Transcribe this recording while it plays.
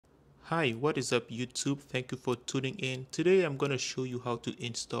Hi, what is up YouTube? Thank you for tuning in. Today I'm going to show you how to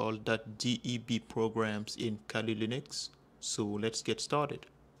install .deb programs in Kali Linux. So let's get started.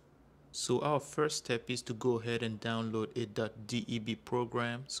 So our first step is to go ahead and download a .deb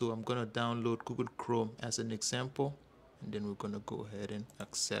program. So I'm going to download Google Chrome as an example, and then we're going to go ahead and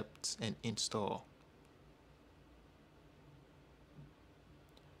accept and install.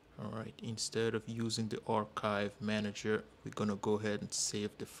 Alright, instead of using the archive manager, we're going to go ahead and save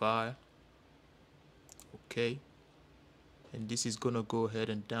the file. Okay, and this is going to go ahead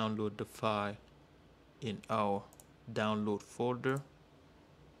and download the file in our download folder.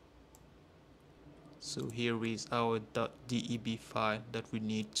 So here is our .deb file that we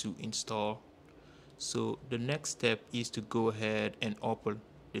need to install. So the next step is to go ahead and open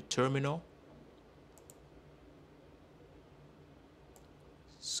the terminal.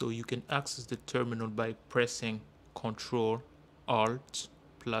 So you can access the terminal by pressing Ctrl Alt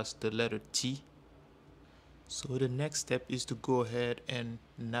plus the letter T. So the next step is to go ahead and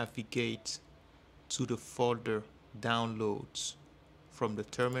navigate to the folder downloads from the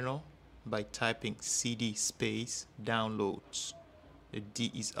terminal by typing cd space downloads. The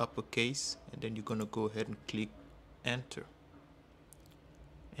D is uppercase, and then you're going to go ahead and click enter.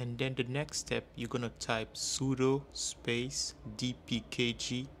 And then the next step, you're going to type sudo space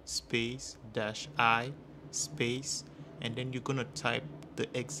dpkg space -i space, and then you're going to type the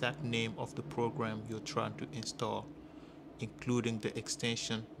exact name of the program you're trying to install, including the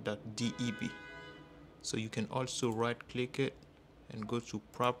extension .deb. So you can also right click it and go to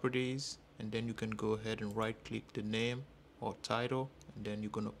properties, and then you can go ahead and right click the name or title, and then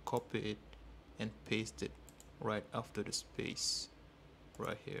you're going to copy it and paste it right after the space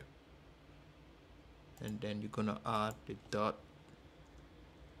right here, and then you're going to add the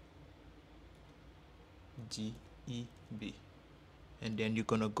 .deb, and then you're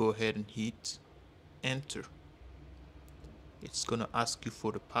going to go ahead and hit enter. It's going to ask you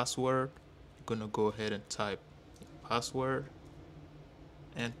for the password. You're going to go ahead and type password,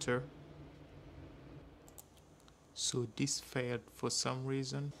 enter. So this failed for some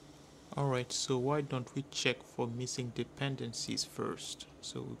reason. Alright, so why don't we check for missing dependencies first?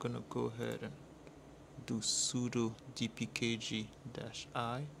 So we're gonna go ahead and do sudo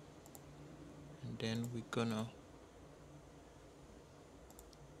dpkg-i, and then we're gonna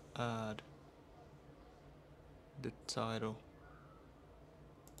add the title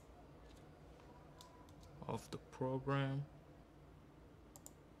of the program.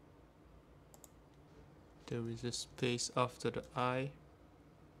 There is a space after the I,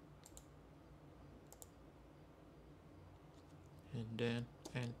 and then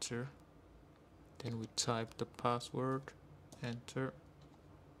enter. Then we type the password, enter,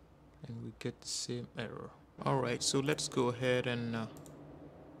 and we get the same error. Alright, so let's go ahead and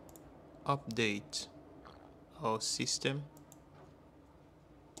update our system.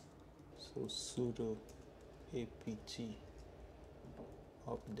 So sudo apt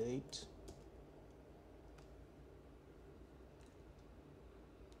update.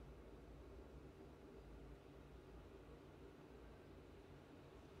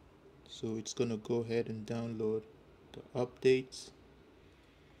 So it's gonna go ahead and download the updates,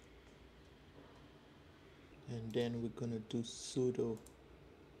 and then we're gonna do sudo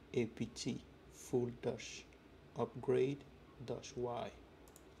apt full dash upgrade dash y,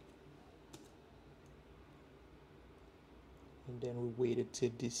 and then we wait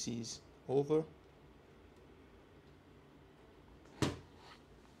till this is over.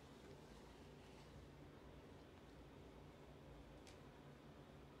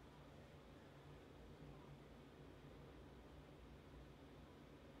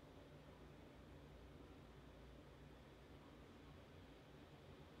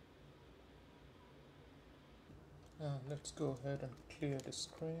 Let's go ahead and clear the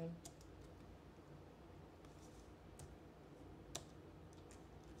screen.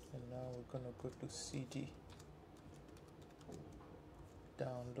 And now we're gonna go to CD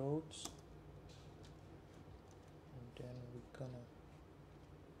downloads, and then we're gonna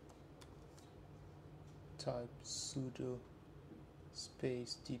type sudo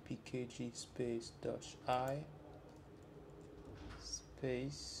space dpkg space -i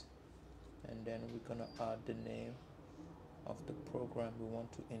space, and then we're gonna add the name of the program we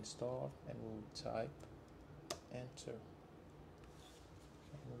want to install, and we'll type enter,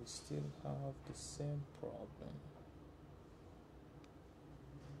 and we still have the same problem.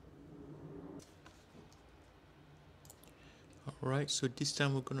 Alright, so this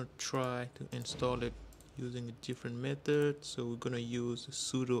time we're gonna try to install it using a different method. So we're gonna use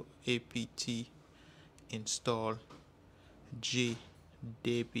sudo apt install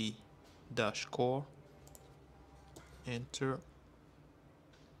gdb dash core, enter.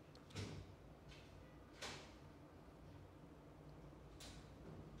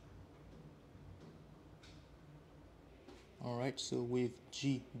 Alright, so with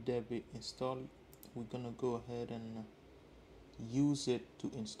gdebit installed, we're gonna go ahead and use it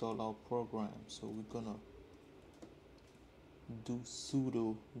to install our program. So we're gonna do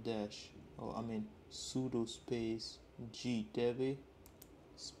sudo dash, sudo space gdebit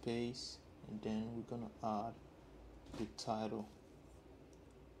space, and then we're gonna add the title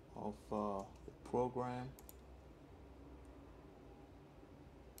of the program.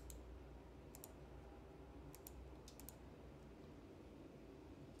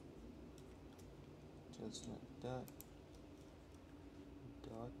 Just like that.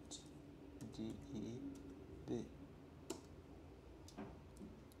 .deb.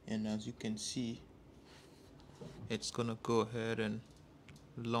 And as you can see, it's gonna go ahead and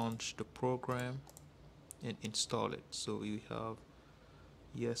launch the program and install it. So we have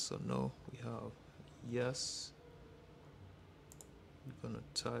yes or no. We have yes. We're gonna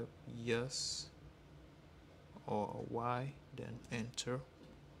type yes or Y, then enter,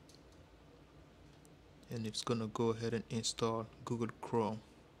 and it's gonna go ahead and install Google Chrome.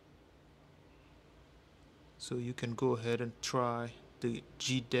 So you can go ahead and try the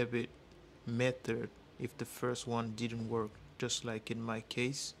gdebit method if the first one didn't work, just like in my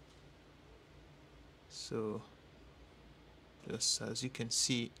case. So just as you can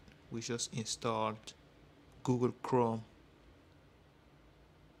see, we just installed Google Chrome.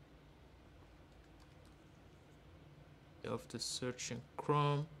 After searching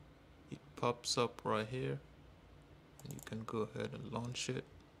Chrome, it pops up right here, and you can go ahead and launch it.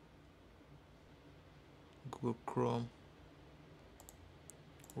 Google Chrome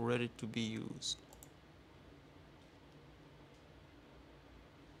ready to be used.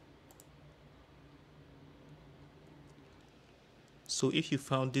 So if you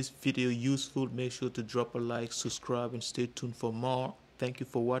found this video useful, make sure to drop a like, subscribe, and stay tuned for more. Thank you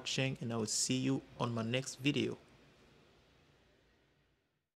for watching, and I will see you on my next video.